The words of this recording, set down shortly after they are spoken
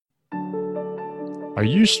Are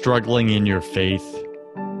you struggling in your faith?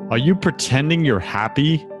 Are you pretending you're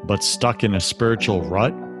happy but stuck in a spiritual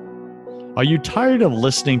rut? Are you tired of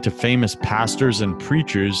listening to famous pastors and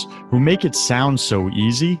preachers who make it sound so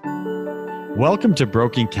easy? Welcome to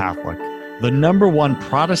Broken Catholic, the #1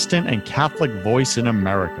 Protestant and Catholic voice in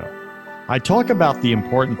America. I talk about the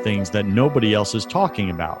important things that nobody else is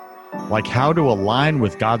talking about, like how to align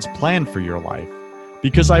with God's plan for your life,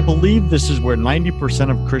 because I believe this is where 90%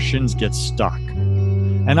 of Christians get stuck.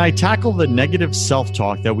 And I tackle the negative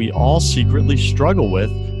self-talk that we all secretly struggle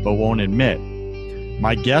with but won't admit.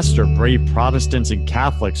 My guests are brave Protestants and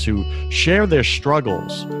Catholics who share their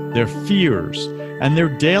struggles, their fears, and their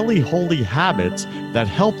daily holy habits that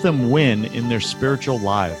help them win in their spiritual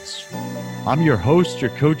lives. I'm your host,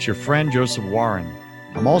 your coach, your friend, Joseph Warren.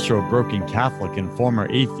 I'm also a broken Catholic and former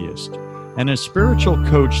atheist, and a spiritual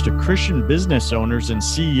coach to Christian business owners and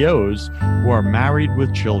CEOs who are married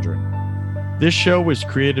with children. This show was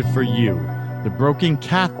created for you, the broken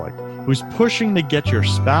Catholic who's pushing to get your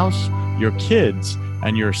spouse, your kids,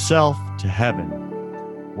 and yourself to heaven.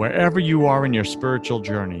 Wherever you are in your spiritual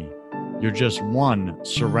journey, you're just one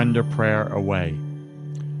surrender prayer away.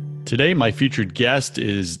 Today, my featured guest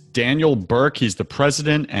is Daniel Burke. He's the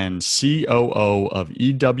president and COO of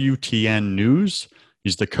EWTN News.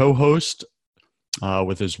 He's the co-host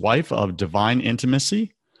with his wife of Divine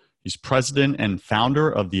Intimacy. He's president and founder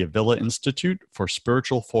of the Avila Institute for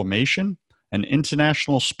Spiritual Formation, an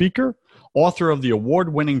international speaker, author of the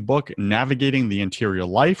award-winning book, Navigating the Interior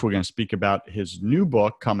Life. We're going to speak about his new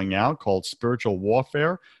book coming out called Spiritual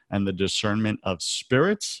Warfare and the Discernment of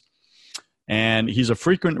Spirits. And he's a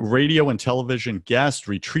frequent radio and television guest,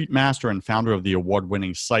 retreat master, and founder of the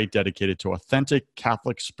award-winning site dedicated to authentic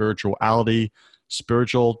Catholic spirituality,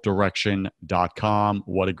 spiritualdirection.com.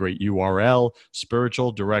 What a great URL,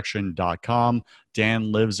 spiritualdirection.com.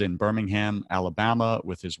 Dan lives in Birmingham, Alabama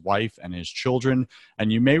with his wife and his children.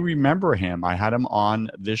 And you may remember him. I had him on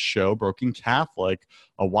this show, Broken Catholic,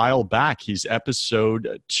 a while back. He's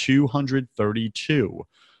episode 232,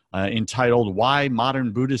 entitled Why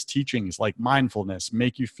Modern Buddhist Teachings Like Mindfulness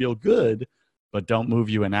Make You Feel Good, but Don't Move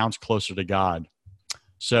You an Ounce Closer to God.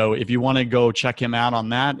 So if you want to go check him out on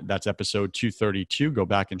that, that's episode 232. Go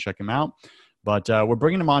back and check him out. But we're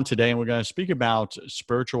bringing him on today, and we're going to speak about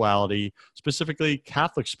spirituality, specifically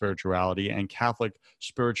Catholic spirituality and Catholic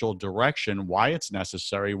spiritual direction, why it's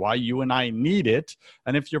necessary, why you and I need it.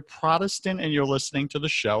 And if you're Protestant and you're listening to the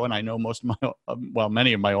show, and I know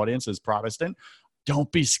many of my audience is Protestant,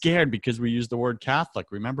 don't be scared because we use the word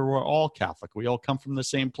Catholic. Remember, we're all Catholic. We all come from the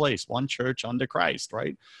same place, one church under Christ,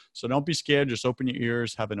 right? So don't be scared. Just open your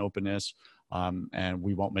ears, have an openness, and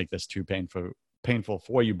we won't make this too painful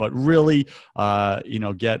for you. But really,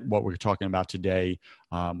 get what we're talking about today,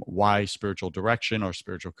 why spiritual direction or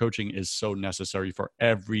spiritual coaching is so necessary for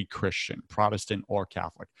every Christian, Protestant or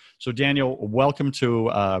Catholic. So Daniel, welcome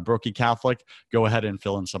to Broken Catholic. Go ahead and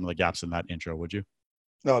fill in some of the gaps in that intro, would you?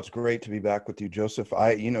 No, it's great to be back with you, Joseph.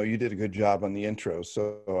 You did a good job on the intro,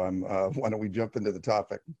 so why don't we jump into the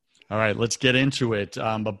topic? All right, let's get into it.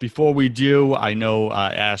 But before we do, I know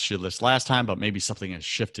I asked you this last time, but maybe something has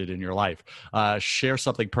shifted in your life. Share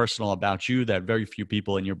something personal about you that very few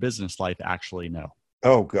people in your business life actually know.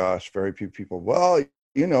 Oh, gosh, very few people. Well,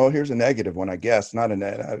 here's a negative one, I guess. Not a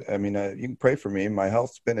net. I mean, you can pray for me. My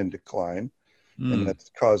health's been in decline, and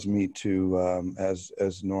that's caused me to,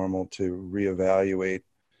 as normal, to reevaluate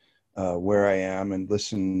where I am and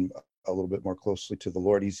listen a little bit more closely to the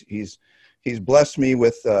Lord. He's blessed me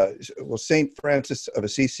with, St. Francis of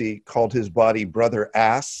Assisi called his body brother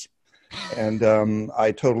ass. And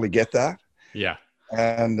I totally get that. Yeah.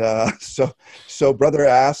 And so brother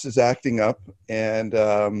ass is acting up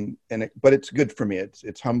but it's good for me.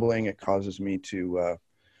 It's humbling. It causes me to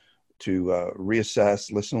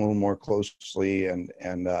reassess, listen a little more closely. And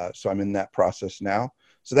so I'm in that process now.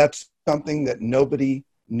 So that's something that nobody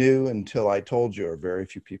knew until I told you, or very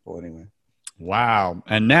few people anyway. Wow.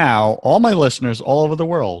 And now all my listeners all over the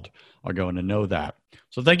world are going to know that.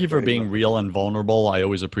 So thank you for being real and vulnerable. I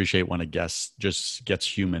always appreciate when a guest just gets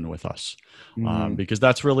human with us, because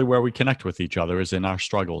that's really where we connect with each other, is in our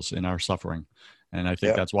struggles, in our suffering. And I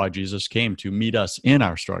think that's why Jesus came, to meet us in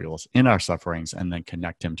our struggles, in our sufferings, and then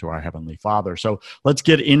connect him to our Heavenly Father. So let's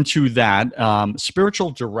get into that.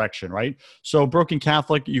 Spiritual direction, right? So Broken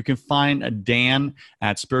Catholic, you can find Dan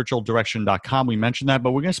at spiritualdirection.com. We mentioned that,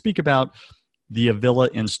 but we're going to speak about the Avila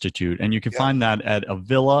Institute. And you can find that at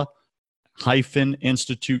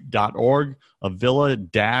avila-institute.org,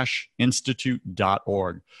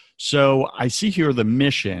 avila-institute.org. So I see here the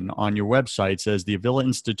mission on your website says the Avila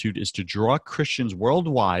Institute is to draw Christians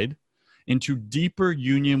worldwide into deeper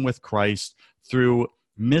union with Christ through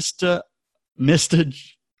mysta.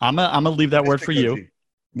 I'm gonna leave that word for you.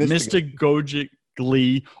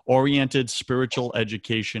 Mystagogically oriented spiritual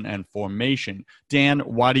education and formation. Dan,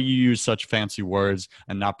 why do you use such fancy words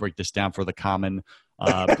and not break this down for the common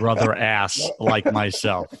brother ass like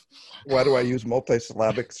myself? Why do I use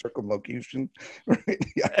multisyllabic circumlocution?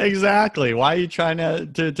 Yeah. Exactly. Why are you trying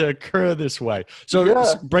to occur this way?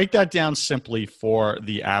 So break that down simply for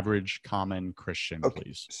the average common Christian,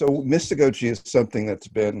 please. So mystagogy is something that's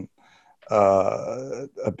been a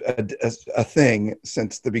thing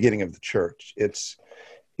since the beginning of the church. It's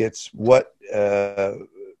what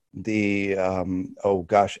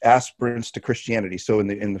aspirants to Christianity. So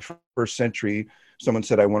in the first century, someone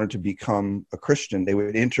said, I wanted to become a Christian. They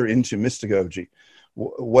would enter into mystagogy.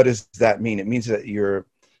 What does that mean? It means that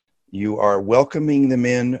you are welcoming them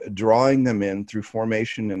in, drawing them in through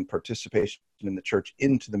formation and participation in the church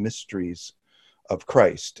into the mysteries of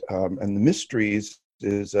Christ. And the mysteries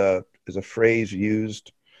is a phrase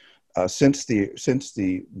used since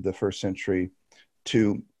the first century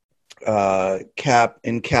to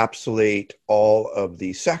encapsulate all of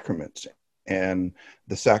the sacraments and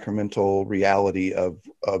the sacramental reality of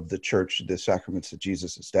the church, the sacraments that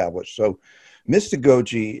Jesus established. So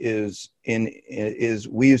mystagogy is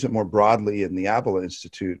we use it more broadly in the Avila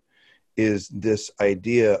Institute, is this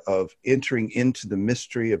idea of entering into the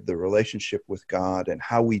mystery of the relationship with God and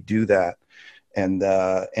how we do that. And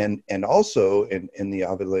also in the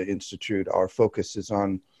Avila Institute, our focus is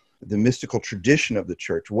on the mystical tradition of the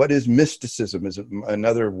church. What is mysticism? Is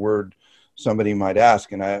another word somebody might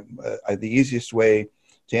ask. And the easiest way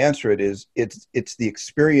to answer it is it's the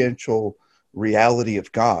experiential reality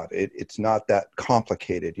of God. It's not that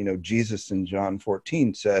complicated. Jesus in John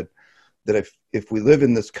 14 said that if we live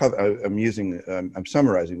in this I'm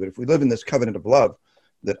summarizing, but if we live in this covenant of love,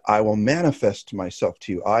 that I will manifest myself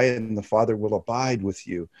to you. I and the Father will abide with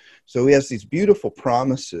you. So he has these beautiful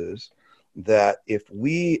promises that if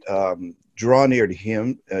we draw near to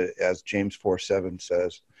him, as James 4:7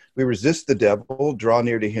 says, we resist the devil, draw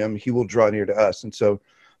near to him, he will draw near to us. And so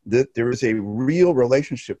there is a real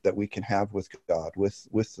relationship that we can have with God,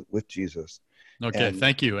 with Jesus. Okay,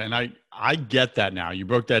 thank you. And I get that now. You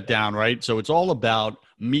broke that down, right? So it's all about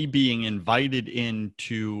me being invited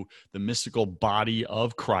into the mystical body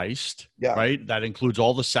of Christ, right? That includes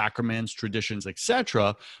all the sacraments, traditions,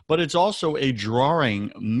 etc. But it's also a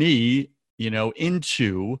drawing me,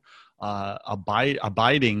 into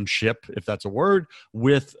abiding ship, if that's a word,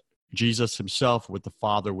 with Jesus himself, with the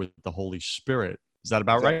Father, with the Holy Spirit. Is that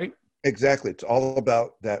about right? Exactly. It's all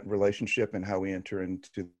about that relationship and how we enter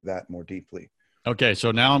into that more deeply. Okay, so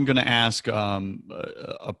now I'm going to ask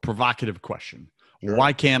a provocative question. Sure.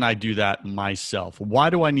 Why can't I do that myself? Why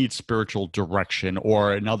do I need spiritual direction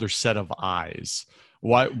or another set of eyes?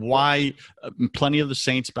 Why plenty of the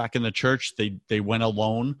saints back in the church, they went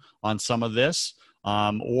alone on some of this,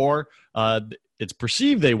 or it's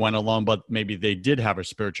perceived they went alone, but maybe they did have a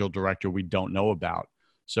spiritual director we don't know about.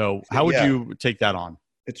 So how would you take that on?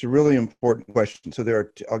 It's a really important question. So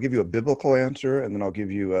I'll give you a biblical answer, and then I'll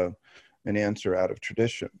give you an answer out of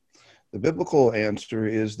tradition. The biblical answer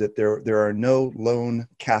is that there are no lone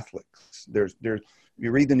Catholics. You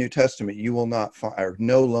read the New Testament, you will not find, or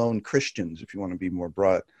no lone Christians, if you want to be more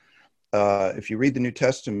broad. If you read the New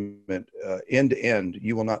Testament end to end,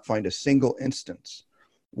 you will not find a single instance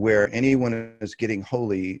where anyone is getting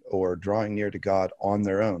holy or drawing near to God on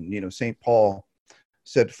their own. St. Paul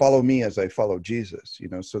said, follow me as I follow Jesus.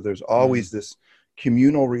 So there's always this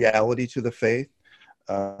communal reality to the faith.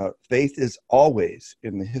 Faith is always,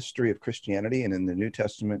 in the history of Christianity and in the New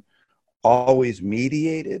Testament, always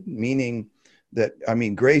mediated, meaning that,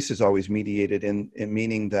 grace is always mediated in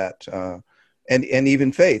meaning that, and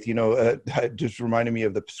even faith, it just reminded me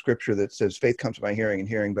of the scripture that says faith comes by hearing and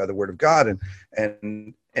hearing by the word of God.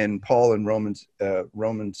 And Paul in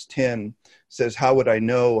Romans 10 says, how would I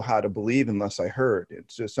know how to believe unless I heard?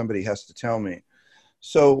 It's just somebody has to tell me.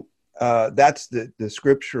 So that's the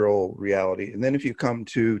scriptural reality. And then if you come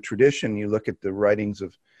to tradition, you look at the writings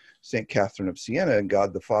of St. Catherine of Siena and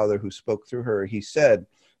God the Father who spoke through her. He said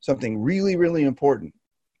something really, really important.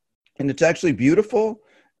 And it's actually beautiful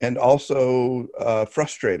and also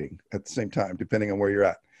frustrating at the same time, depending on where you're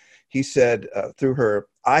at. He said through her,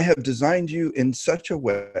 I have designed you in such a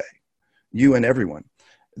way, you and everyone,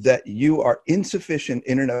 that you are insufficient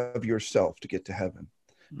in and of yourself to get to heaven.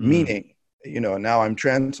 Meaning, now I'm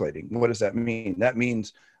translating. What does that mean? That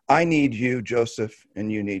means I need you, Joseph,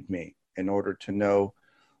 and you need me in order to know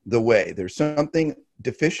the way. There's something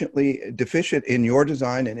deficient in your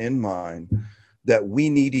design and in mine that we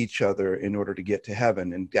need each other in order to get to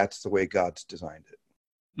heaven. And that's the way God's designed it.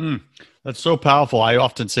 That's so powerful. I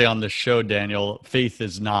often say on this show, Daniel, faith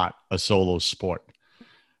is not a solo sport,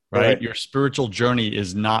 right? Your spiritual journey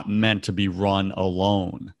is not meant to be run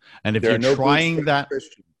alone. And if there you're no trying that,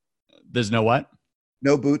 Christians. There's no what?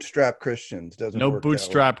 No bootstrap Christians. Doesn't no work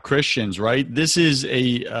bootstrap Christians, right? This is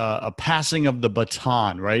a passing of the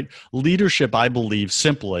baton, right? Leadership, I believe,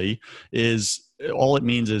 simply is all it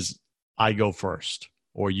means is I go first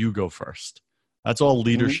or you go first. That's all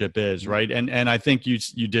leadership is, right? And I think you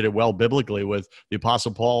did it well biblically with the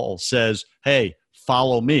Apostle Paul says, hey,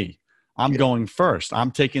 follow me. I'm going first. I'm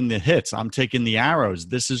taking the hits. I'm taking the arrows.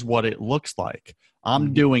 This is what it looks like.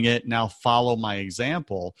 I'm doing it. Now follow my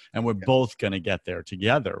example. And we're both going to get there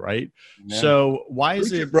together, right? Amen. So why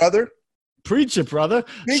is it, brother? Preach it, brother.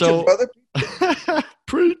 Preach it, brother.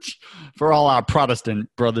 Preach for all our Protestant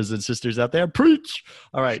brothers and sisters out there. Preach.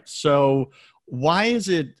 All right. So why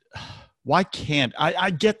can't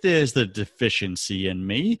I get there's the deficiency in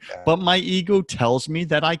me, but my ego tells me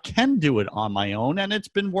that I can do it on my own, and it's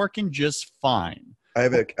been working just fine. I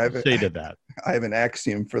have an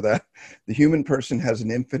axiom for that. The human person has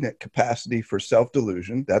an infinite capacity for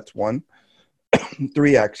self-delusion. That's one.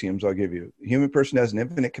 3 axioms I'll give you. The human person has an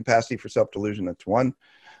infinite capacity for self-delusion. That's one.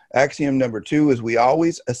 Axiom number 2 is we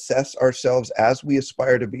always assess ourselves as we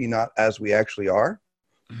aspire to be, not as we actually are.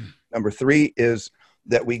 Number 3 is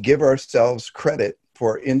that we give ourselves credit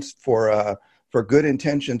for good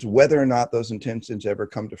intentions, whether or not those intentions ever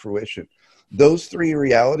come to fruition. Those 3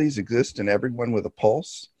 realities exist in everyone with a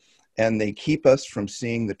pulse, and they keep us from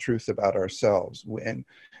seeing the truth about ourselves. And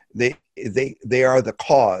they are the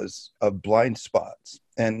cause of blind spots.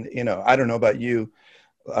 And, I don't know about you.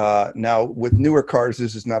 Now, with newer cars,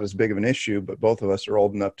 this is not as big of an issue, but both of us are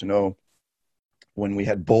old enough to know when we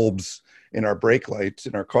had bulbs in our brake lights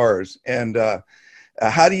in our cars. And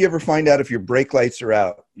how do you ever find out if your brake lights are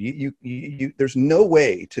out? There's no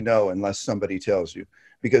way to know unless somebody tells you,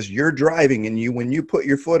 because you're driving and when you put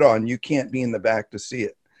your foot on, you can't be in the back to see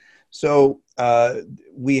it. So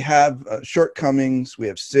we have shortcomings, we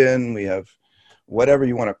have sin, we have whatever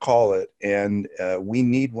you want to call it. And we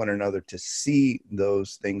need one another to see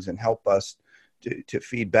those things and help us to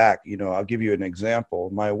feed back. I'll give you an example.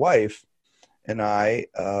 My wife and I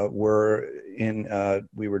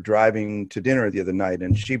we were driving to dinner the other night,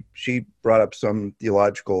 and she brought up some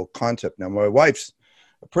theological concept. Now, my wife's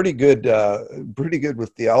pretty good with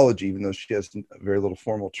theology, even though she has very little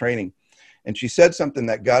formal training. And she said something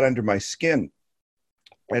that got under my skin.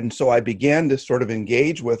 And so I began to sort of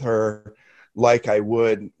engage with her like I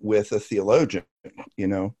would with a theologian,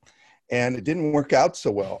 and it didn't work out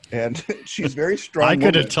so well. And she's very strong. I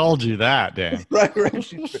could have told you that, Dan.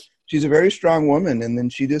 Right. She's a very strong woman. And then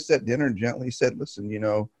she just at dinner gently said, listen,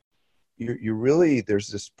 you really, there's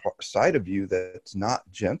this side of you that's not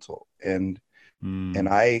gentle. And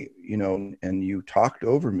I, and you talked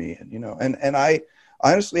over me, and I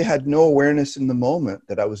honestly had no awareness in the moment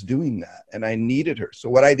that I was doing that. And I needed her. So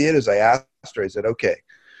what I did is I asked her, I said, okay,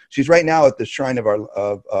 she's right now at the shrine of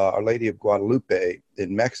Our Lady of Guadalupe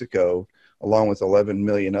in Mexico, along with 11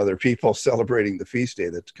 million other people celebrating the feast day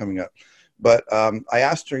that's coming up. But I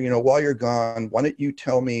asked her, while you're gone, why don't you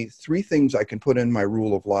tell me 3 things I can put in my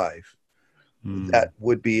rule of life that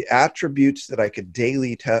would be attributes that I could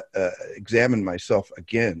daily examine myself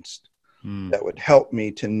against that would help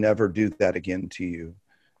me to never do that again to you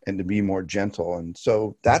and to be more gentle. And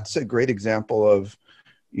so that's a great example of,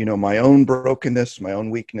 my own brokenness, my own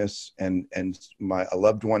weakness, and a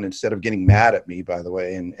loved one, instead of getting mad at me, by the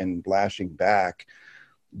way, and lashing back,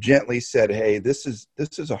 gently said, hey, this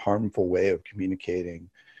is a harmful way of communicating.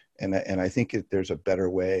 And I think there's a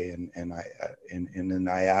better way. And then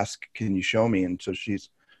I ask, can you show me? And so she's,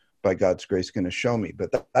 by God's grace, going to show me.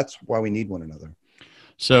 But that's why we need one another.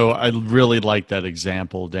 So I really like that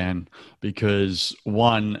example, Dan, because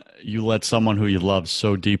one, you let someone who you love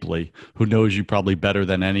so deeply, who knows you probably better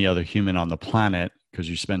than any other human on the planet, because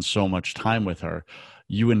you spend so much time with her,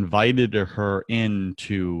 you invited her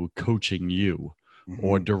into coaching you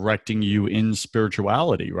or directing you in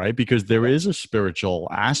spirituality, right? Because there is a spiritual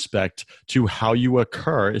aspect to how you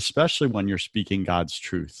occur, especially when you're speaking God's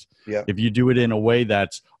truth. Yeah. If you do it in a way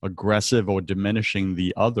that's aggressive or diminishing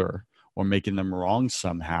the other, or making them wrong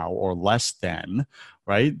somehow or less than,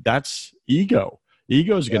 right? That's ego.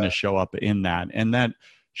 Ego is going to show up in that. And that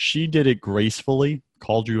she did it gracefully,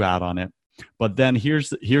 called you out on it. But then here's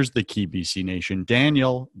the key, BC Nation.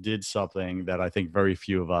 Daniel did something that I think very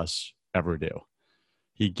few of us ever do.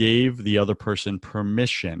 He gave the other person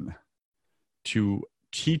permission to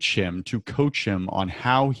teach him, to coach him on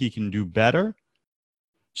how he can do better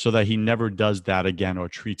so that he never does that again or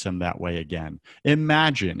treats him that way again.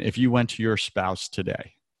 Imagine if you went to your spouse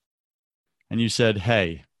today and you said,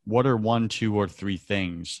 hey, what are 1, 2, or 3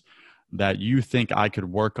 things that you think I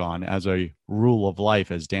could work on as a rule of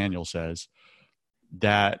life, as Daniel says,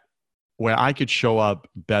 that where I could show up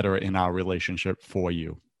better in our relationship for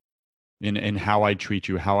you, in how I treat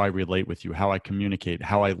you, how I relate with you, how I communicate,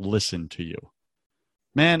 how I listen to you.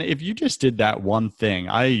 Man, if you just did that one thing,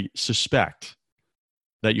 I suspect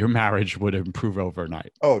that your marriage would improve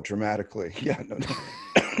overnight. Oh, dramatically. Yeah. No.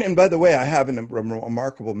 And by the way, I have a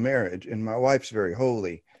remarkable marriage, and my wife's very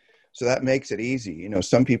holy. So that makes it easy. You know,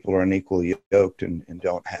 some people are unequally yoked and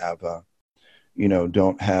don't have a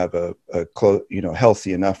close,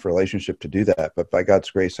 healthy enough relationship to do that. But by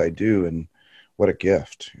God's grace, I do. And what a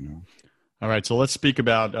gift, All right. So let's speak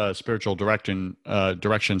about spiritual direction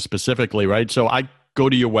specifically, right? So I go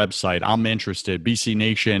to your website. I'm interested. BC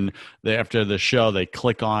Nation, after the show, they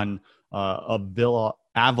click on Avila.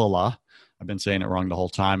 I've been saying it wrong the whole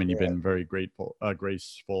time, and you've been very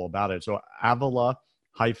graceful about it. So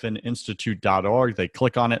Avila-institute.org. They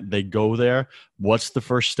click on it. They go there. What's the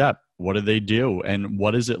first step? What do they do? And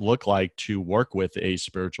what does it look like to work with a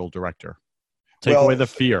spiritual director? Take away the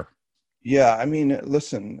fear. Yeah. I mean,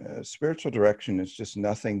 listen, spiritual direction is just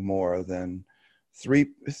nothing more than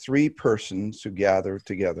three persons who gather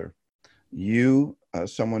together. You,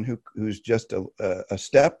 someone who's just a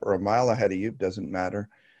step or a mile ahead of you, doesn't matter,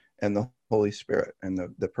 and the Holy Spirit. And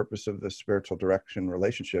the purpose of the spiritual direction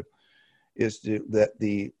relationship is that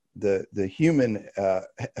the human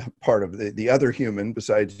part of the other human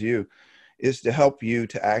besides you is to help you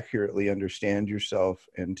to accurately understand yourself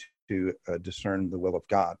and to discern the will of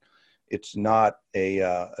God. It's not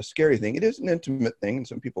a scary thing. It is an intimate thing, and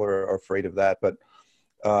some people are afraid of that. But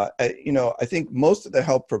I think most of the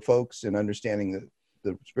help for folks in understanding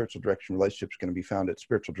the spiritual direction relationship is going to be found at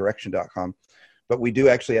spiritualdirection.com. But we do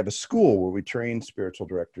actually have a school where we train spiritual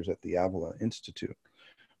directors at the Avila Institute.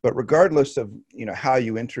 But regardless of how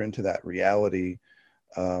you enter into that reality,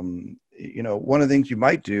 one of the things you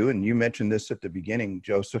might do, and you mentioned this at the beginning,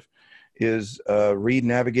 Joseph, is read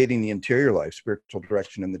Navigating the Interior Life, Spiritual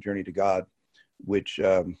Direction and the Journey to God, which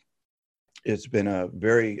it's been a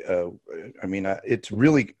very, it's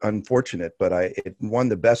really unfortunate, but it won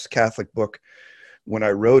the best Catholic book when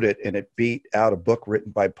I wrote it, and it beat out a book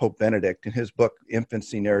written by Pope Benedict. And his book,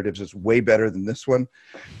 Infancy Narratives, is way better than this one.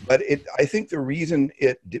 But I think the reason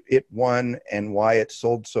it won and why it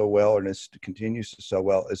sold so well and it continues to sell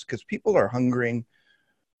well is because people are hungering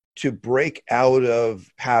to break out of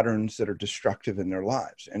patterns that are destructive in their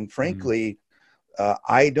lives. And frankly,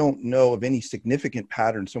 I don't know of any significant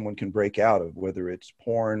pattern someone can break out of, whether it's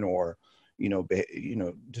porn or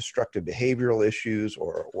destructive behavioral issues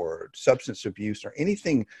or substance abuse or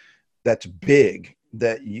anything that's big,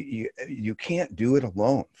 that you can't do it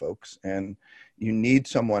alone, folks. And you need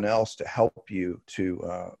someone else to help you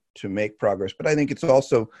to make progress. But I think it's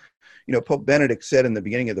also, Pope Benedict said in the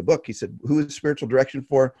beginning of the book, he said, who is spiritual direction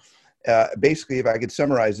for? Basically, if I could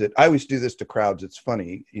summarize it, I always do this to crowds. It's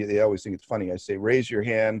funny. They always think it's funny. I say, raise your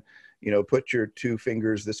hand, put your 2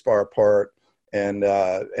 fingers this far apart, and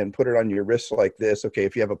put it on your wrist like this. Okay,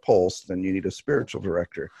 if you have a pulse, then you need a spiritual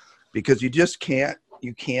director, because you can't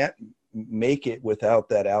make it without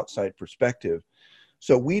that outside perspective.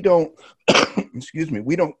 So we don't,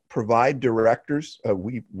 we don't provide directors.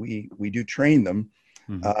 We do train them.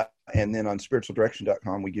 Mm-hmm. And then on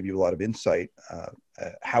spiritualdirection.com, we give you a lot of insight,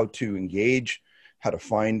 how to engage, how to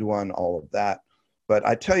find one, all of that. But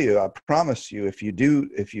I tell you, I promise you, if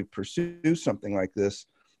you pursue something like this,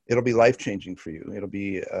 it'll be life-changing for you. It'll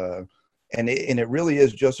be, and it really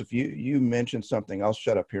is. Joseph, you mentioned something. I'll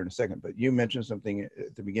shut up here in a second, but you mentioned something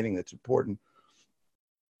at the beginning that's important,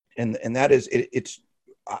 and that is it's.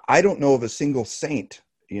 I don't know of a single saint,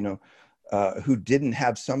 who didn't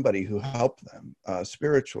have somebody who helped them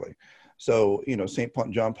spiritually. So, St.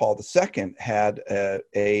 John Paul II had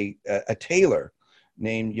a tailor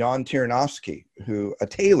named Jan Tiranovsky, a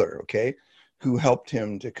tailor, who helped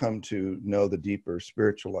him to come to know the deeper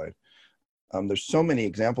spiritual life. There's so many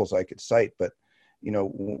examples I could cite, but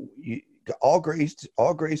all grace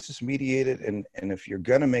is mediated, and if you're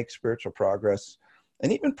going to make spiritual progress,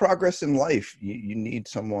 and even progress in life, you need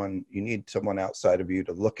someone outside of you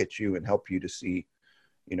to look at you and help you to see,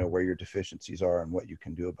 where your deficiencies are and what you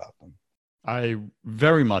can do about them. I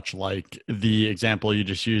very much like the example you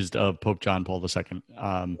just used of Pope John Paul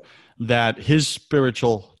II, that his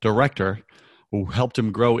spiritual director, who helped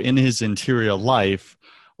him grow in his interior life,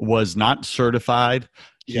 was not certified.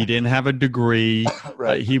 He didn't have a degree.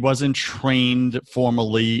 Right. He wasn't trained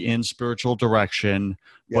formally in spiritual direction,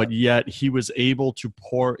 but yet he was able to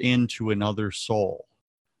pour into another soul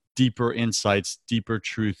deeper insights, deeper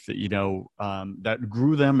truth that, that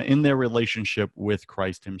grew them in their relationship with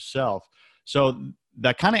Christ himself. So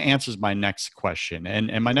that kind of answers my next question.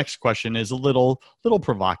 And my next question is a little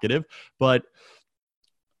provocative, but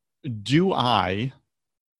do I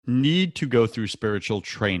need to go through spiritual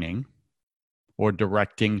training or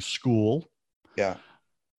directing school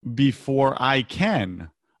before I can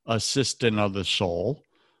assist another soul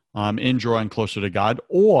in drawing closer to God?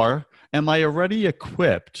 Or am I already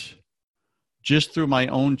equipped just through my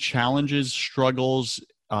own challenges, struggles,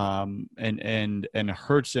 and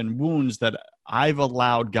hurts and wounds that I've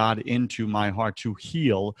allowed God into my heart to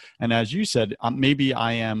heal? And as you said, maybe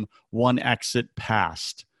I am one exit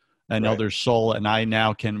past another soul, and I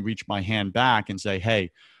now can reach my hand back and say,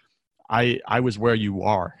 hey, I was where you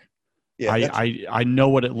are. I know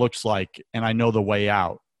what it looks like, and I know the way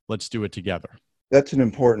out. Let's do it together. That's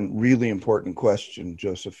an really important question,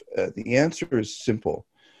 Joseph. The answer is simple.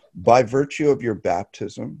 By virtue of your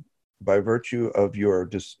baptism, by virtue of your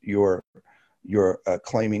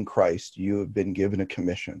claiming Christ, you have been given a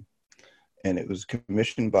commission. And it was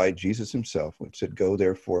commissioned by Jesus himself, which said, go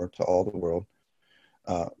therefore to all the world,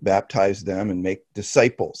 baptize them and make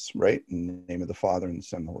disciples, right? In the name of the Father and the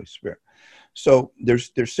Son and the Holy Spirit. So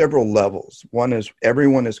there's several levels. One is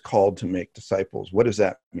everyone is called to make disciples. What does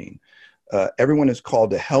that mean? Everyone is called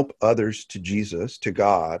to help others to Jesus, to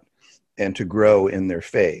God, and to grow in their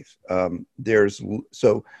faith. One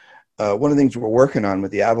of the things we're working on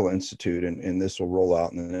with the Avila Institute, and this will roll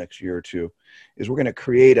out in the next year or two, is we're going to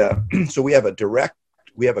create so we have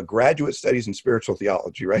a graduate studies in spiritual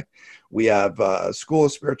theology, right? We have a school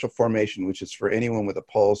of spiritual formation, which is for anyone with a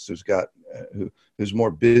pulse who's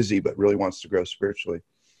more busy but really wants to grow spiritually.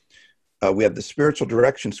 We have the spiritual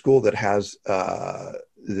direction school that has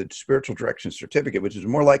the spiritual direction certificate, which is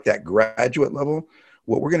more like that graduate level.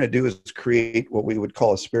 What we're going to do is create what we would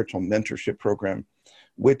call a spiritual mentorship program,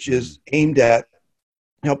 which is aimed at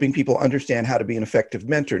helping people understand how to be an effective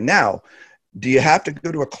mentor. Now, do you have to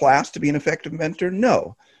go to a class to be an effective mentor?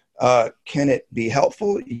 No. Can it be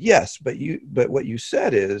helpful? Yes. But what you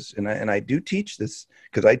said is, and I do teach this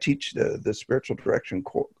because I teach the spiritual direction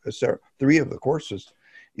 3 of the courses,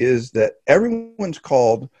 is that everyone's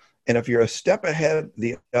called, and if you're a step ahead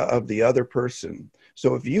of the other person.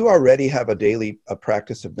 So if you already have a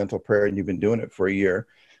practice of mental prayer and you've been doing it for a year,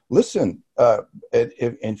 listen,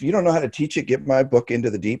 if you don't know how to teach it, get my book Into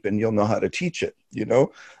the Deep and you'll know how to teach it,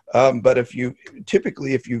 but if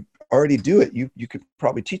you already do it, you could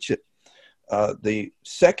probably teach it. The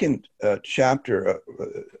second chapter,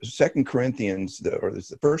 2 Corinthians,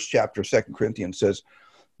 the first chapter of 2 Corinthians says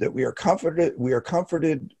that we are comforted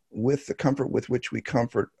with the comfort with which we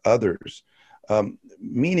comfort others,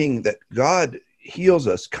 meaning that God heals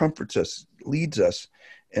us, comforts us, leads us,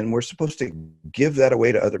 and we're supposed to give that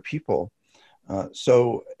away to other people.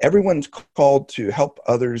 So everyone's called to help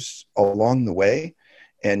others along the way,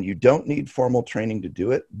 and you don't need formal training to do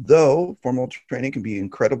it, though formal training can be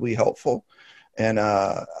incredibly helpful and,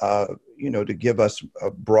 to give us a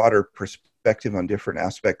broader perspective on different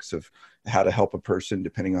aspects of how to help a person,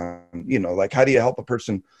 depending on, like how do you help a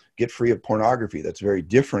person get free of pornography? That's very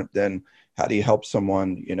different than how do you help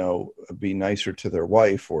someone, be nicer to their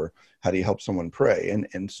wife, or how do you help someone pray?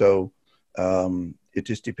 And so it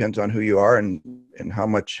just depends on who you are and how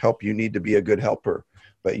much help you need to be a good helper.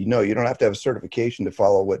 But you don't have to have a certification to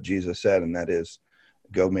follow what Jesus said, and that is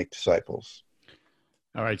go make disciples.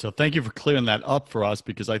 All right. So thank you for clearing that up for us,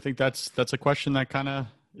 because I think that's a question that kind of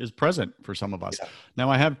is present for some of us. Yeah. Now,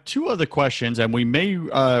 I have 2 other questions, and we may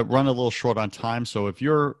run a little short on time. So if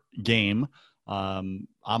you're game,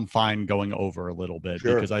 I'm fine going over a little bit,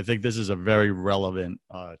 sure, because I think this is a very relevant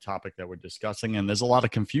topic that we're discussing, and there's a lot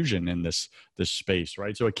of confusion in this space,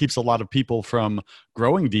 right? So it keeps a lot of people from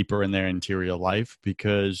growing deeper in their interior life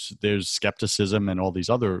because there's skepticism and all these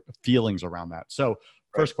other feelings around that. So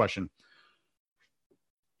first question,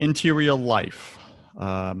 interior life,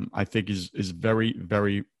 I think is very,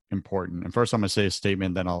 very important. And first I'm going to say a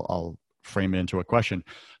statement, then I'll frame it into a question.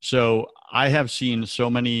 So I have seen so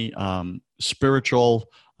many spiritual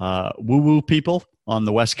woo-woo people on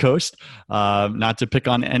the West Coast, not to pick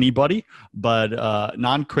on anybody, but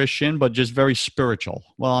non-Christian, but just very spiritual.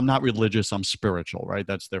 Well, I'm not religious, I'm spiritual, right?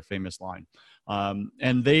 That's their famous line.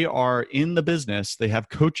 And they are in the business. They have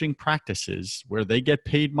coaching practices where they get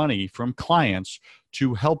paid money from clients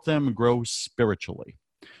to help them grow spiritually.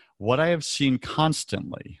 What I have seen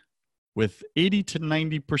constantly with 80 to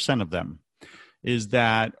 90% of them is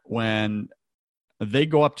that when they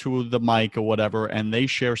go up to the mic or whatever, and they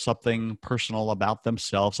share something personal about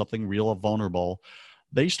themselves, something real or vulnerable,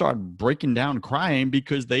 they start breaking down crying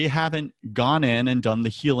because they haven't gone in and done the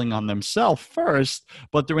healing on themselves first,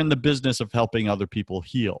 but they're in the business of helping other people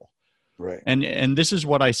heal. Right. And this is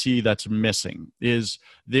what I see that's missing is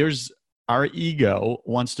there's our ego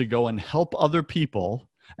wants to go and help other people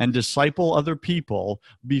and disciple other people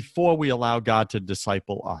before we allow God to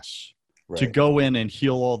disciple us, to Right. go in and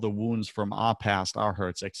heal all the wounds from our past, our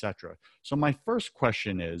hurts, etc. So my first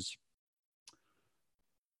question is,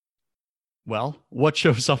 well, what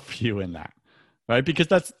shows up for you in that? Right? Because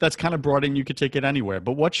that's kind of broad and you could take it anywhere.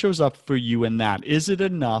 But what shows up for you in that? Is it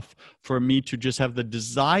enough for me to just have the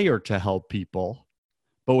desire to help people,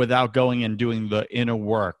 but without going and doing the inner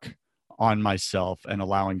work on myself and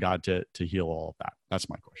allowing God to heal all of that? That's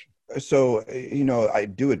my question. So, I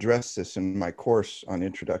do address this in my course on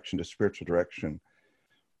Introduction to Spiritual Direction.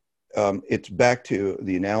 It's back to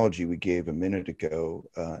the analogy we gave a minute ago,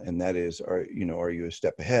 and that is, are you a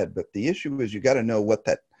step ahead? But the issue is you got to know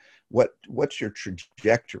what's your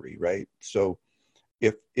trajectory, right? So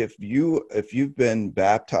if you've been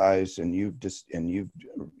baptized and you've in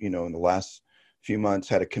the last few months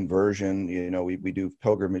had a conversion, we do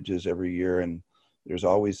pilgrimages every year, and there's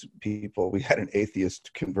always people. We had an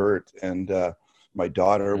atheist convert, and my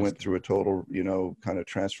daughter went through a total kind of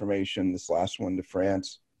transformation, this last one to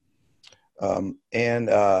France.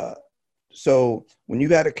 So when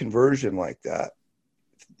you've had a conversion like that,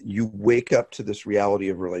 you wake up to this reality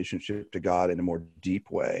of relationship to God in a more deep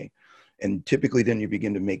way. And typically then you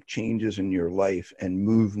begin to make changes in your life and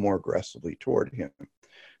move more aggressively toward him.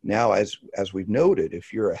 Now, as we've noted,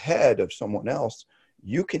 if you're ahead of someone else,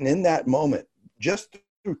 you can, in that moment, just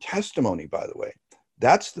through testimony, by the way,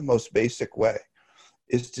 that's the most basic way,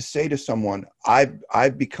 is to say to someone,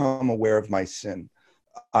 I've become aware of my sin.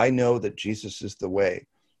 I know that Jesus is the way.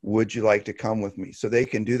 Would you like to come with me? So they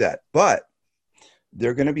can do that. But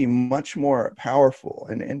they're going to be much more powerful.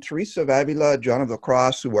 And Teresa of Avila, John of the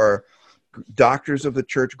Cross, who are doctors of the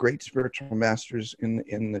church, great spiritual masters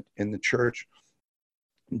in the church,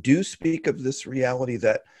 do speak of this reality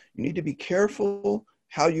that you need to be careful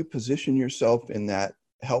how you position yourself in that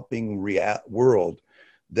helping world,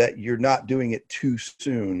 that you're not doing it too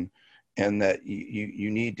soon, and that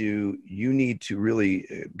you need to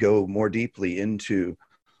really go more deeply into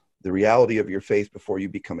the reality of your faith before you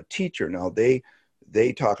become a teacher. Now they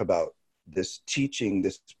talk about this teaching,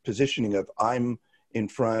 this positioning of I'm in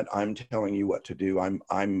front, I'm telling you what to do,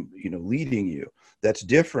 I'm leading you. That's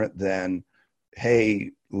different than,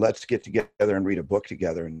 hey, let's get together and read a book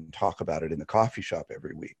together and talk about it in the coffee shop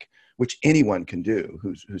every week, which anyone can do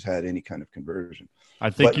who's had any kind of conversion.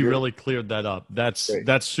 I think you really cleared that up. That's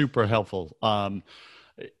super helpful.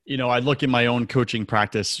 I look in my own coaching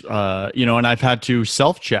practice, and I've had to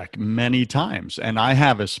self-check many times, and I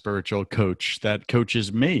have a spiritual coach that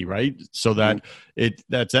coaches me, right? So that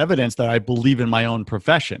that's evidence that I believe in my own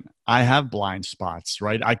profession. I have blind spots,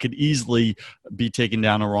 right? I could easily be taken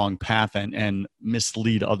down a wrong path and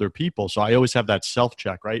mislead other people. So I always have that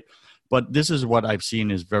self-check, right? But this is what I've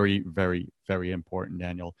seen is very, very, very important,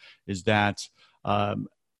 Daniel, is that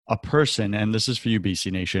a person, and this is for you,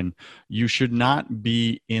 BC Nation, you should not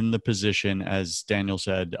be in the position, as Daniel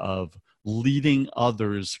said, of leading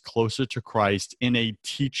others closer to Christ in a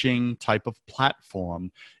teaching type of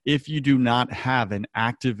platform if you do not have an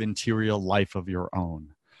active interior life of your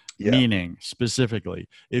own. Yeah. Meaning, specifically,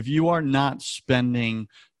 if you are not spending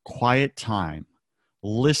quiet time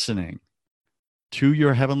listening to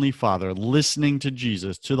your Heavenly Father, listening to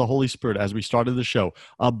Jesus, to the Holy Spirit, as we started the show,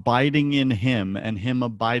 abiding in Him and Him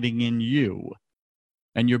abiding in you,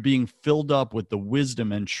 and you're being filled up with the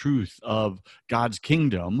wisdom and truth of God's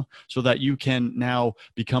kingdom so that you can now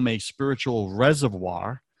become a spiritual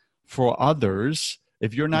reservoir for others.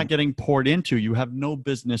 If you're not getting poured into, you have no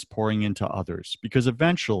business pouring into others, because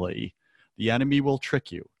eventually the enemy will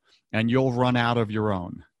trick you and you'll run out of your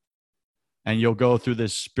own. And you'll go through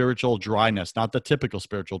this spiritual dryness, not the typical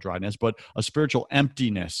spiritual dryness, but a spiritual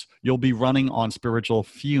emptiness. You'll be running on spiritual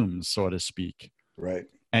fumes, so to speak. Right.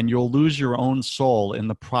 And you'll lose your own soul in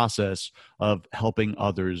the process of helping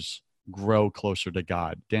others grow closer to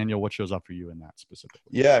God. Daniel, what shows up for you in that specifically?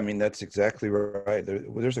 Yeah, I mean, that's exactly right.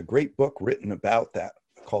 There's a great book written about that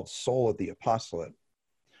called Soul of the Apostolate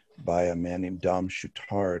by a man named Dom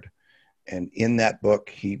Choutard. And in that book,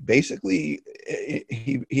 he basically,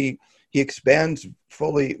 he expands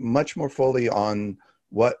much more fully on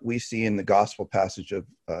what we see in the gospel passage of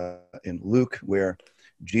in Luke, where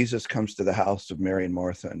Jesus comes to the house of Mary and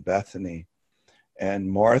Martha in Bethany, and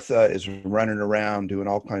Martha is running around doing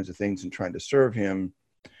all kinds of things and trying to serve him,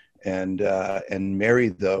 And Mary,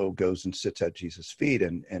 though, goes and sits at Jesus' feet,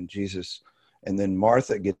 and Jesus, and then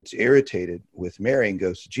Martha gets irritated with Mary and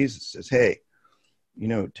goes to Jesus, says, hey,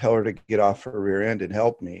 tell her to get off her rear end and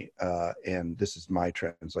help me. And this is my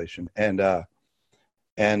translation.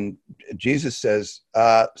 And Jesus says,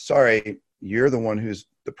 sorry, you're the one who's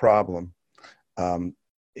the problem. And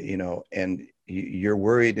you're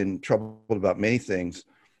worried and troubled about many things.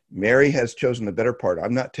 Mary has chosen the better part.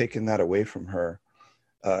 I'm not taking that away from her.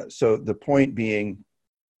 So the point being,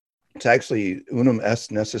 it's actually unum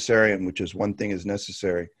est necessarium, which is one thing is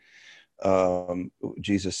necessary.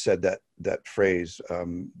 Jesus said that phrase.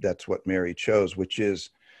 That's what Mary chose, which is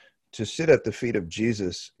to sit at the feet of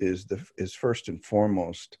Jesus is first and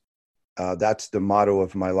foremost. That's the motto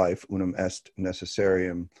of my life, unum est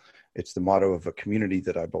necessarium. It's the motto of a community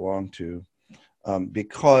that I belong to,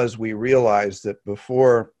 because we realize that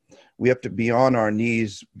before we have to be on our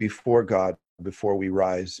knees before God before we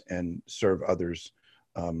rise and serve others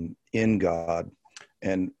in God.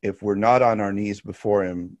 And if we're not on our knees before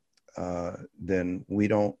him, then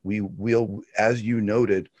we will, as you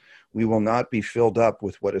noted, we will not be filled up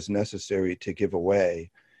with what is necessary to give away.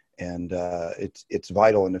 And it's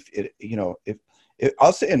vital. And if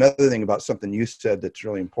I'll say another thing about something you said that's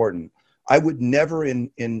really important. I would never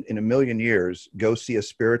in a million years go see a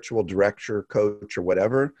spiritual director, coach, or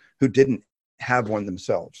whatever who didn't have one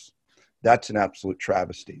themselves. That's an absolute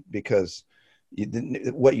travesty, because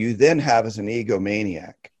what you then have as an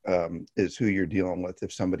egomaniac is who you're dealing with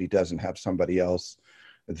if somebody doesn't have somebody else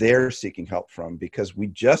they're seeking help from, because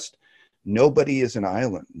nobody is an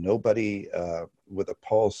island. Nobody with a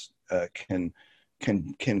pulse can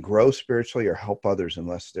grow spiritually or help others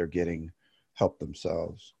unless they're getting help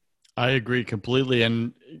themselves. I agree completely.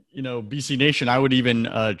 And, BC Nation, I would even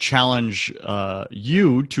challenge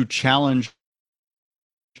you to challenge,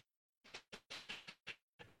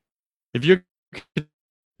 if you're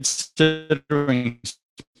considering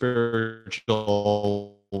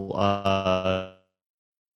spiritual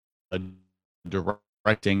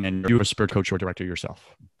directing, and you're a spirit coach or director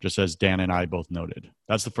yourself, just as Dan and I both noted.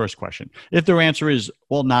 That's the first question. If their answer is,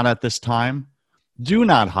 well, not at this time, do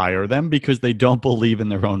not hire them because they don't believe in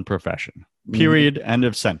their own profession. Period. Mm-hmm. End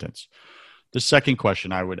of sentence. The second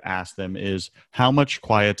question I would ask them is, how much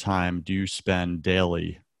quiet time do you spend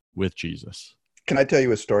daily with Jesus? Can I tell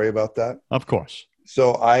you a story about that? Of course.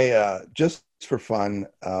 So I, just for fun,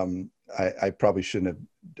 I probably shouldn't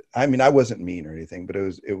have, I wasn't mean or anything, but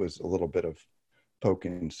it was a little bit of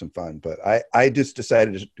poking some fun. But I just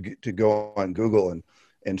decided to go on Google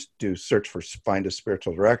and do search for find a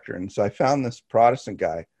spiritual director. And so I found this Protestant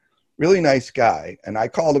guy, really nice guy. And I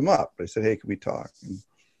called him up. I said, hey, can we talk? And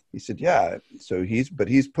he said, yeah. So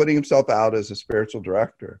he's putting himself out as a spiritual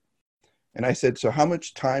director. And I said, so how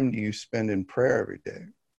much time do you spend in prayer every day?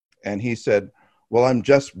 And he said, well, I'm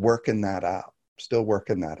just working that out, still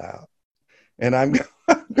working that out. And I'm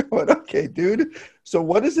going, okay, dude. So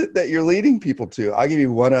what is it that you're leading people to? I'll give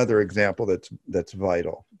you one other example that's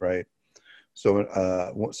vital, right?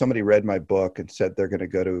 So somebody read my book and said they're going to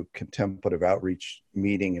go to a contemplative outreach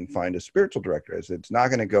meeting and find a spiritual director. I said, it's not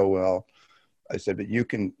going to go well. I said, but you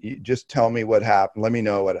just tell me what happened. Let me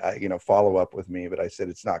know what follow up with me. But I said,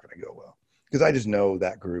 it's not going to go well, because I just know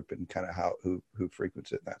that group and kind of who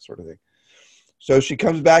frequents it and that sort of thing. So she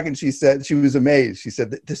comes back and she said, she was amazed. She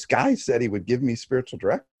said, this guy said he would give me spiritual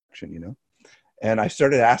direction, And I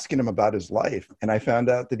started asking him about his life, and I found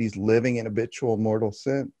out that he's living in habitual mortal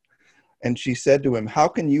sin. And she said to him, how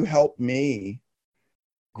can you help me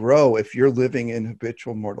grow if you're living in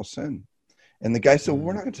habitual mortal sin? And the guy said, well,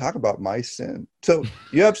 we're not going to talk about my sin. So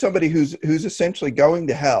you have somebody who's essentially going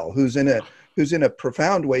to hell, who's in a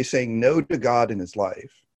profound way saying no to God in his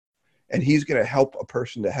life, and he's going to help a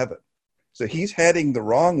person to heaven. So he's heading the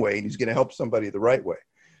wrong way, and he's going to help somebody the right way.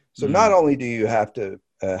 So not only do you have to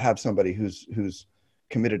have somebody who's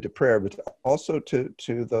committed to prayer, but also to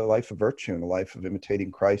the life of virtue and the life of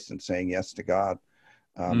imitating Christ and saying yes to God.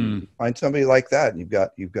 Find somebody like that, and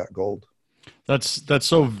you've got gold. That's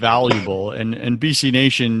so valuable. And BC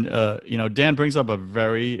Nation, Dan brings up a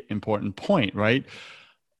very important point, right?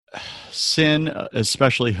 Sin,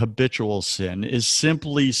 especially habitual sin, is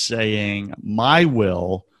simply saying my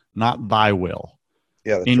will, not thy will.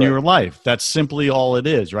 Yeah, in your life. That's simply all it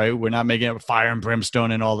is, right? We're not making it fire and brimstone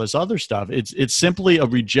and all this other stuff. It's simply a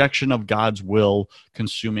rejection of God's will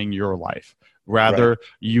consuming your life. Rather,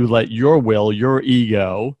 you let your will, your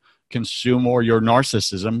ego consume, or your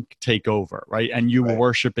narcissism take over, right? And you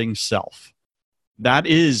worshiping self. That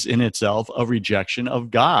is in itself a rejection of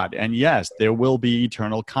God. And yes, there will be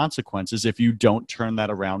eternal consequences if you don't turn that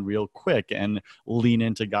around real quick and lean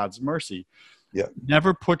into God's mercy. Yeah.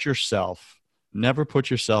 Never put yourself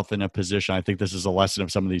in a position. I think this is a lesson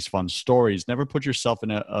of some of these fun stories. Never put yourself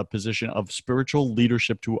in a position of spiritual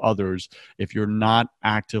leadership to others if you're not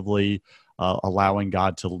actively allowing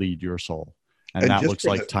God to lead your soul. And And that just looks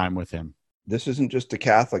like time with him. this isn't just a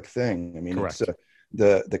Catholic thing. I mean, Correct. it's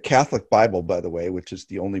the Catholic Bible, by the way, which is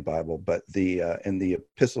the only Bible, but in the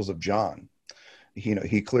epistles of John,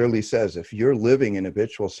 he clearly says, if you're living in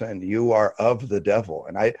habitual sin, you are of the devil.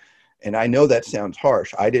 And I know that sounds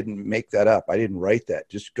harsh. I didn't make that up. I didn't write that.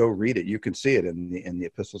 Just go read it. You can see it in the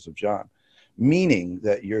epistles of John, meaning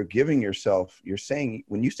that you're giving yourself, you're saying,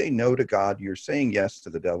 when you say no to God, you're saying yes to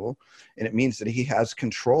the devil. And it means that he has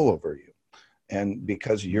control over you. And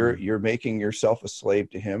because you're making yourself a slave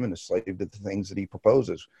to him and a slave to the things that he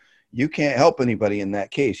proposes, you can't help anybody in that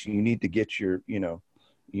case. You need to get you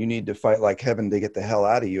need to fight like heaven to get the hell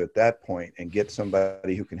out of you at that point and get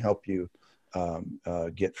somebody who can help you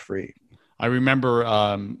get free. I remember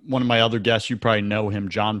one of my other guests, you probably know him,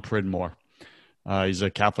 John Pridmore. He's a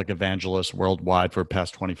Catholic evangelist worldwide for the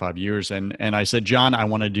past 25 years. And I said, John, I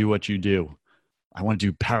want to do what you do. I want to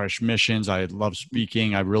do parish missions. I love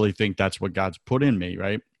speaking. I really think that's what God's put in me,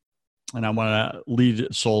 right? And I want to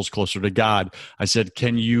lead souls closer to God. I said,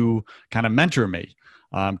 can you kind of mentor me?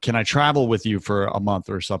 Can I travel with you for a month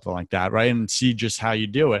or something like that, right? And see just how you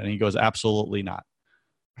do it. And he goes, absolutely not.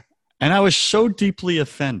 And I was so deeply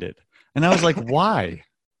offended. And I was like, why?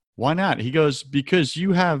 Why not? He goes, because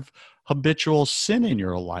you have habitual sin in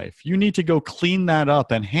your life. You need to go clean that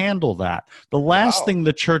up and handle that. The last thing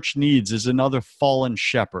the church needs is another fallen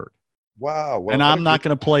shepherd. Wow. Well, and I'm not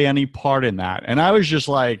going to play any part in that. And I was just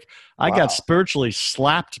like, I got spiritually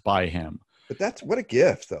slapped by him. But what a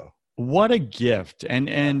gift, though. What a gift.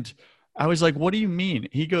 And I was like, what do you mean?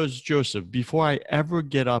 He goes, Joseph, before I ever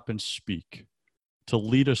get up and speak to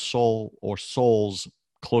lead a soul or souls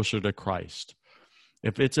closer to Christ,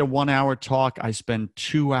 if it's a 1 hour talk, I spend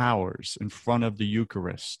 2 hours in front of the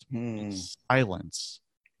Eucharist in silence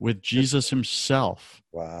with Jesus himself.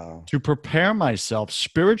 Wow. To prepare myself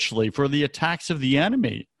spiritually for the attacks of the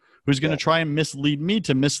enemy who's going to try and mislead me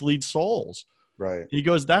to mislead souls. Right. He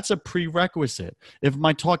goes, that's a prerequisite. If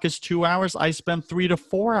my talk is 2 hours, I spend 3 to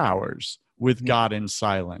 4 hours with God in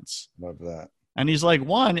silence. Love that. And he's like,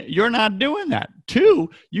 1, you're not doing that. 2,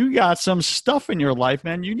 you got some stuff in your life,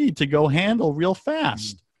 man, you need to go handle real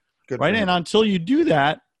fast. Good right. And until you do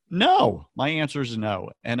that, no, my answer is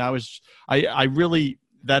no. And I really,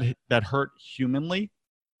 that hurt humanly.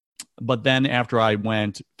 But then after I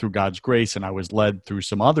went through God's grace and I was led through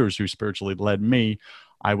some others who spiritually led me,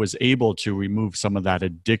 I was able to remove some of that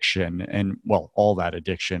addiction and, well, all that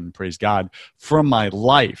addiction, praise God, from my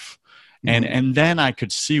life. And then I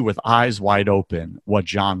could see with eyes wide open what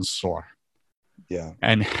John saw. Yeah.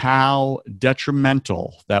 And how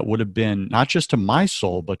detrimental that would have been, not just to my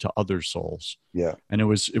soul, but to other souls. Yeah. And it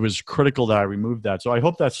was critical that I removed that. So I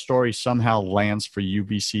hope that story somehow lands for you,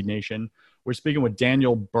 BC Nation. We're speaking with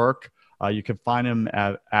Daniel Burke. You can find him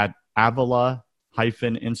at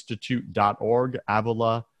avila-institute.org,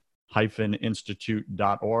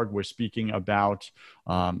 avila-institute.org. We're speaking about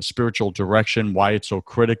spiritual direction, why it's so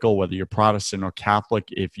critical, whether you're Protestant or Catholic.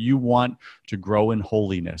 If you want to grow in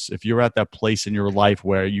holiness, if you're at that place in your life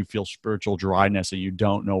where you feel spiritual dryness and you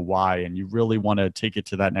don't know why, and you really want to take it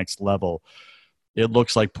to that next level, it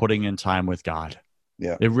looks like putting in time with God.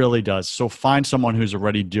 Yeah, it really does. So find someone who's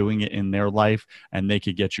already doing it in their life, and they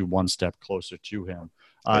could get you one step closer to him.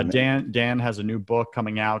 Dan has a new book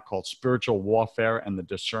coming out called Spiritual Warfare and the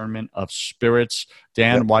Discernment of Spirits.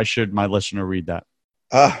 Dan, why should my listener read that?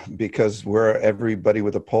 Because everybody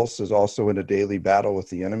with a pulse is also in a daily battle with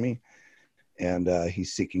the enemy. And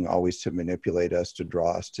he's seeking always to manipulate us, to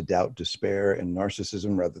draw us to doubt, despair, and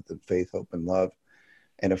narcissism rather than faith, hope, and love.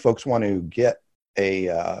 And if folks want to get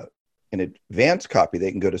an advanced copy,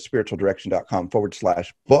 they can go to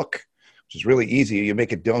spiritualdirection.com/book, which is really easy. You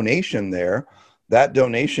make a donation there. That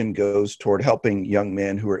donation goes toward helping young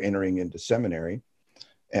men who are entering into seminary,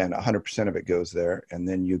 and 100% of it goes there. And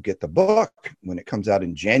then you get the book when it comes out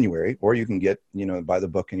in January, or you can buy the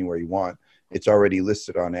book anywhere you want. It's already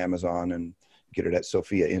listed on Amazon, and get it at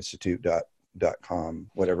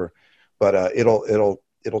sophiainstitute.com, whatever. But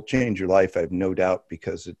it'll change your life, I have no doubt,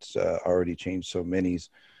 because it's already changed so many's.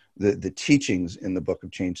 The teachings in the book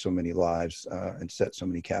have changed so many lives and set so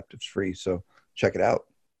many captives free. So check it out.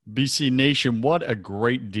 BC Nation, what a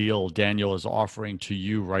great deal Daniel is offering to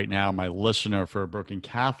you right now, my listener, for a Broken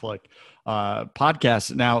Catholic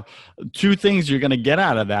podcast. Now, 2 things you're going to get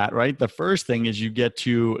out of that, right? The first thing is you get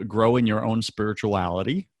to grow in your own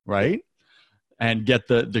spirituality, right? And get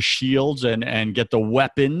the shields and get the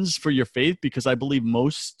weapons for your faith, because I believe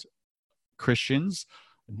most Christians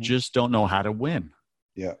Mhm. just don't know how to win.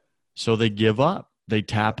 Yeah. So they give up. They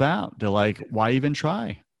tap out. They're like, why even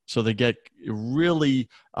try? So they get really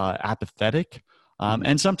apathetic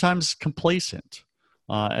and sometimes complacent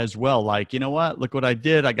as well. Like, you know what? Look what I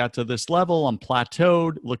did. I got to this level. I'm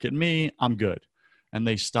plateaued. Look at me. I'm good. And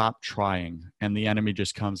they stop trying, and the enemy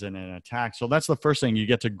just comes in and attacks. So that's the first thing. You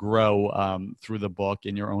get to grow through the book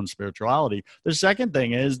in your own spirituality. The second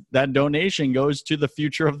thing is that donation goes to the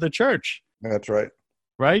future of the church. That's right.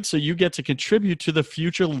 Right? So you get to contribute to the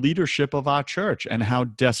future leadership of our church and how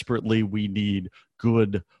desperately we need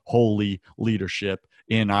good, holy leadership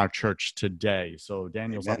in our church today. So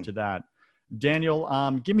Daniel's Amen. up to that.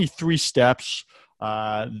 Daniel, give me 3 steps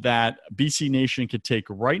that BC Nation could take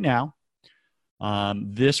right now,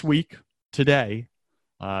 this week, today,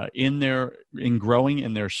 in growing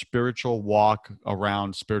in their spiritual walk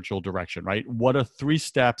around spiritual direction, right? What are 3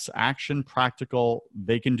 steps, action, practical,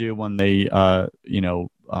 they can do when they,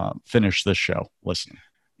 finish this show listening?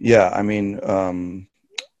 Yeah. I mean,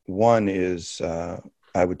 one is,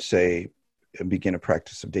 I would say, begin a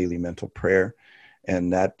practice of daily mental prayer.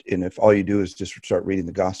 And if all you do is just start reading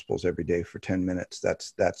the Gospels every day for 10 minutes,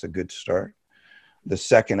 that's a good start. The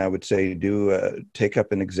second, I would say, take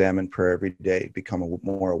up and examine prayer every day, become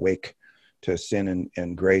more awake to sin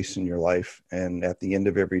and grace in your life. And at the end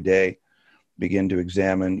of every day, begin to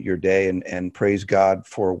examine your day and praise God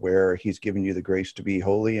for where he's given you the grace to be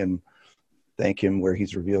holy, and thank him where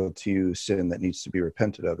he's revealed to you sin that needs to be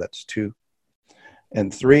repented of. That's 2.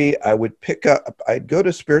 And 3, I'd go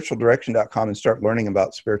to spiritualdirection.com and start learning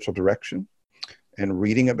about spiritual direction and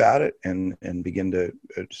reading about it, and begin to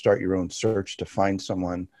start your own search to find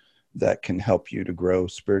someone that can help you to grow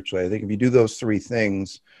spiritually. I think if you do those 3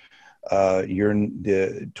 things,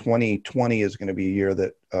 the 2020 is going to be a year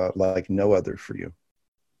that like no other for you.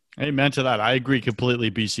 Amen to that. I agree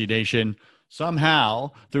completely, BC Nation.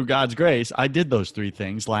 Somehow, through God's grace, I did those 3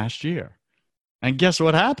 things last year. And guess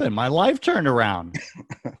what happened? My life turned around.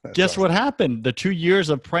 Guess awesome. what happened? The 2 years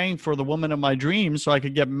of praying for the woman of my dreams so I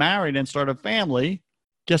could get married and start a family,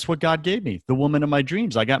 guess what God gave me? The woman of my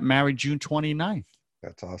dreams. I got married June 29th.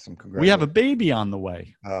 That's awesome. We have a Congratulations. baby on the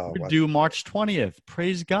way. Oh, We're wow. due March 20th.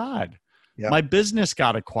 Praise God. Yeah. My business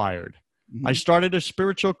got acquired. I started a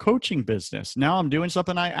spiritual coaching business. Now I'm doing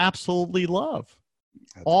something I absolutely love.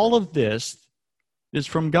 That's All great. of this is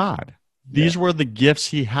from God. These were the gifts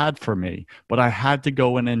he had for me, but I had to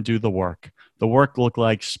go in and do the work. The work looked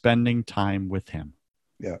like spending time with him.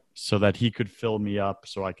 Yeah. So that he could fill me up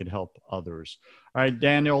so I could help others. All right,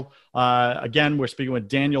 Daniel. Again, we're speaking with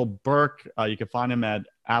Daniel Burke. You can find him at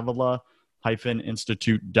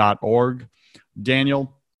avila-institute.org.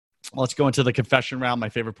 Daniel, let's go into the confession round, my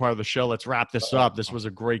favorite part of the show. Let's wrap this up. This was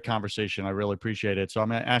a great conversation. I really appreciate it. So I'm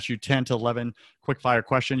going to ask you 10 to 11 quick fire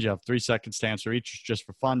questions. You have 3 seconds to answer each, just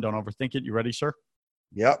for fun. Don't overthink it. You ready, sir?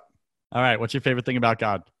 Yep. All right. What's your favorite thing about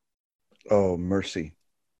God? Oh, mercy.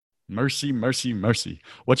 Mercy, mercy, mercy.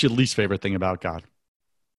 What's your least favorite thing about God?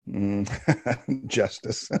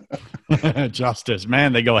 Justice. Justice.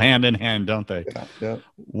 Man, they go hand in hand, don't they? Yeah.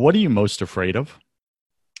 What are you most afraid of?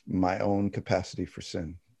 My own capacity for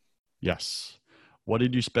sin. Yes. What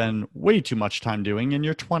did you spend way too much time doing in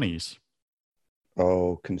your 20s?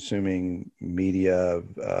 Oh, consuming media,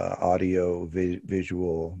 audio,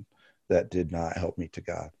 visual that did not help me to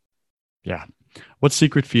God. Yeah. What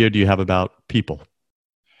secret fear do you have about people?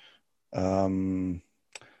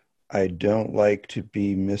 I don't like to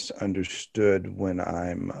be misunderstood when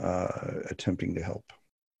I'm attempting to help.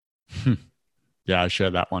 Yeah, I share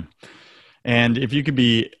that one. And if you could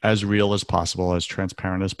be as real as possible, as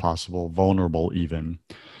transparent as possible, vulnerable even,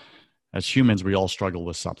 as humans, we all struggle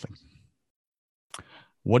with something.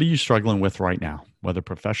 What are you struggling with right now, whether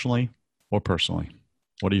professionally or personally?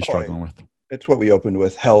 What are you struggling with? It's what we opened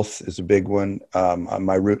with. Health is a big one.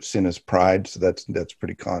 My root sin is pride, so that's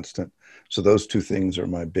pretty constant. So those 2 things are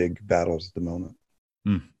my big battles at the moment.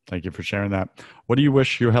 Thank you for sharing that. What do you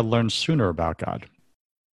wish you had learned sooner about God?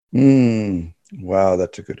 Wow,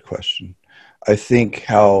 that's a good question. I think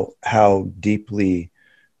how deeply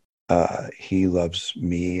he loves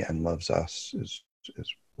me and loves us is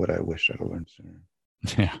what I wish I'd learned sooner.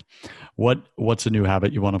 Yeah. What's a new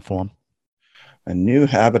habit you want to form? A new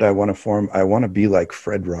habit I want to form. I want to be like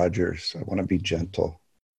Fred Rogers. I want to be gentle.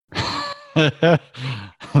 That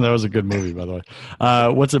was a good movie, by the way.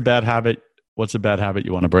 What's a bad habit? What's a bad habit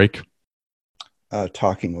you want to break?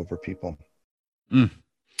 Talking over people.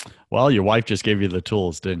 Well, your wife just gave you the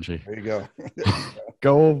tools, didn't she? There you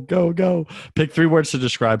go. Go. Pick 3 words to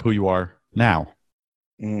describe who you are now.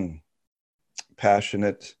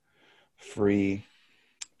 Passionate, free,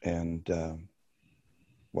 and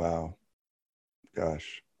wow.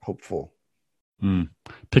 Gosh, hopeful.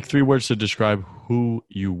 Pick 3 words to describe who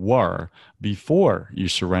you were before you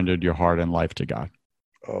surrendered your heart and life to God.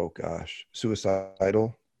 Oh gosh,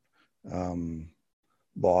 suicidal,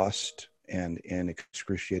 lost, and in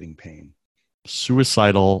excruciating pain.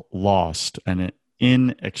 Suicidal, lost, and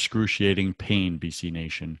in excruciating pain, BC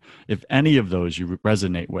Nation. If any of those you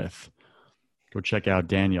resonate with, go check out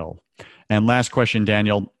Daniel. And last question,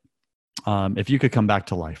 Daniel, if you could come back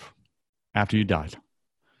to life after you died,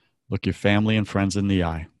 look your family and friends in the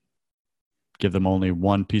eye, give them only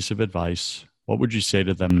one piece of advice, what would you say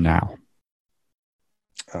to them now?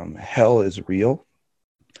 Hell is real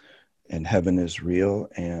and heaven is real,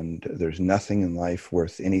 and there's nothing in life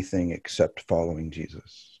worth anything except following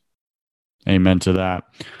Jesus. Amen to that.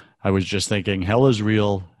 I was just thinking, hell is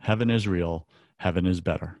real, heaven is real, heaven is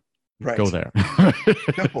better. Right. Go there.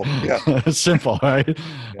 Simple. Yeah. Simple, right?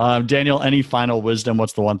 Yeah. Daniel, any final wisdom?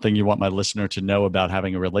 What's the one thing you want my listener to know about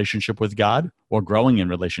having a relationship with God or growing in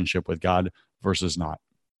relationship with God versus not?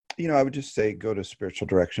 I would just say go to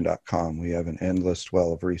spiritualdirection.com. We have an endless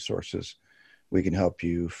well of resources. We can help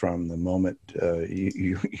you from the moment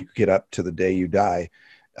you get up to the day you die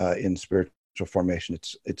in spiritual formation.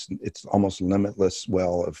 It's almost limitless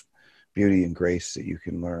well of beauty and grace that you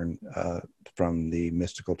can learn from the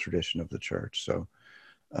mystical tradition of the church. So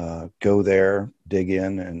go there, dig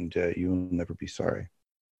in, and you will never be sorry.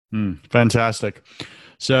 Fantastic.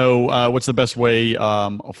 So what's the best way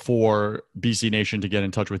for BC Nation to get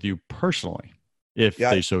in touch with you personally, if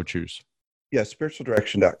they so choose? Yeah,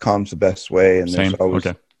 spiritualdirection.com is the best way. And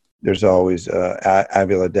there's always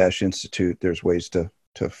Avila-Institute. There's ways to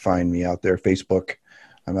find me out there. Facebook.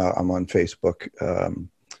 I'm on Facebook.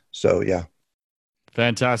 So yeah.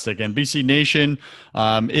 Fantastic. And BC Nation,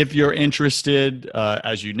 if you're interested,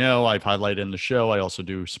 as you know, I've highlighted in the show, I also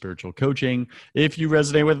do spiritual coaching. If you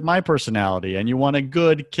resonate with my personality and you want a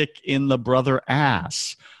good kick in the brother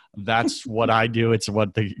ass, that's what I do. It's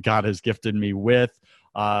what God has gifted me with.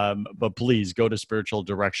 But please go to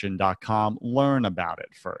spiritualdirection.com, learn about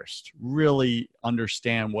it first, really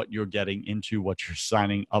understand what you're getting into, what you're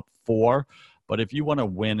signing up for. But if you want to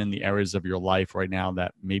win in the areas of your life right now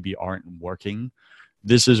that maybe aren't working,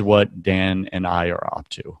 this is what Dan and I are up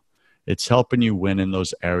to. It's helping you win in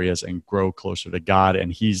those areas and grow closer to God.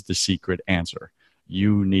 And he's the secret answer.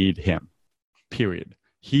 You need him, period.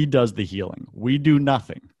 He does the healing. We do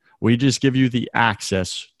nothing. We just give you the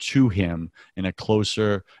access to him in a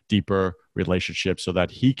closer, deeper relationship so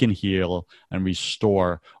that he can heal and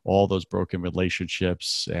restore all those broken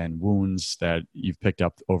relationships and wounds that you've picked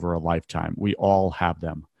up over a lifetime. We all have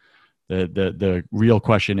them. The real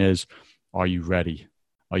question is, are you ready?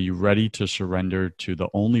 Are you ready to surrender to the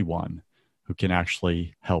only one who can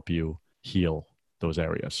actually help you heal those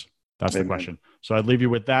areas? That's the question. So I'd leave you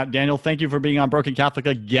with that. Daniel, thank you for being on Broken Catholic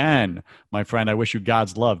again, my friend. I wish you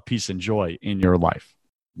God's love, peace, and joy in your life.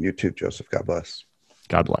 You too, Joseph. God bless.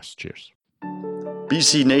 God bless. Cheers.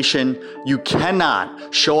 BC Nation, you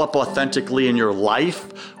cannot show up authentically in your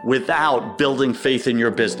life without building faith in your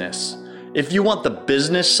business. If you want the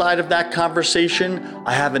business side of that conversation,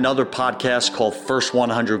 I have another podcast called First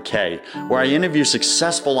 100K, where I interview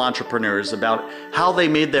successful entrepreneurs about how they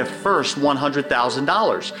made their first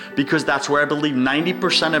 $100,000, because that's where I believe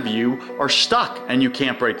 90% of you are stuck and you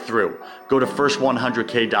can't break through. Go to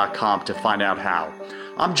first100k.com to find out how.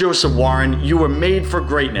 I'm Joseph Warren. You were made for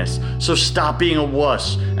greatness, so stop being a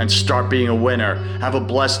wuss and start being a winner. Have a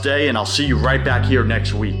blessed day, and I'll see you right back here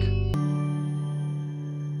next week.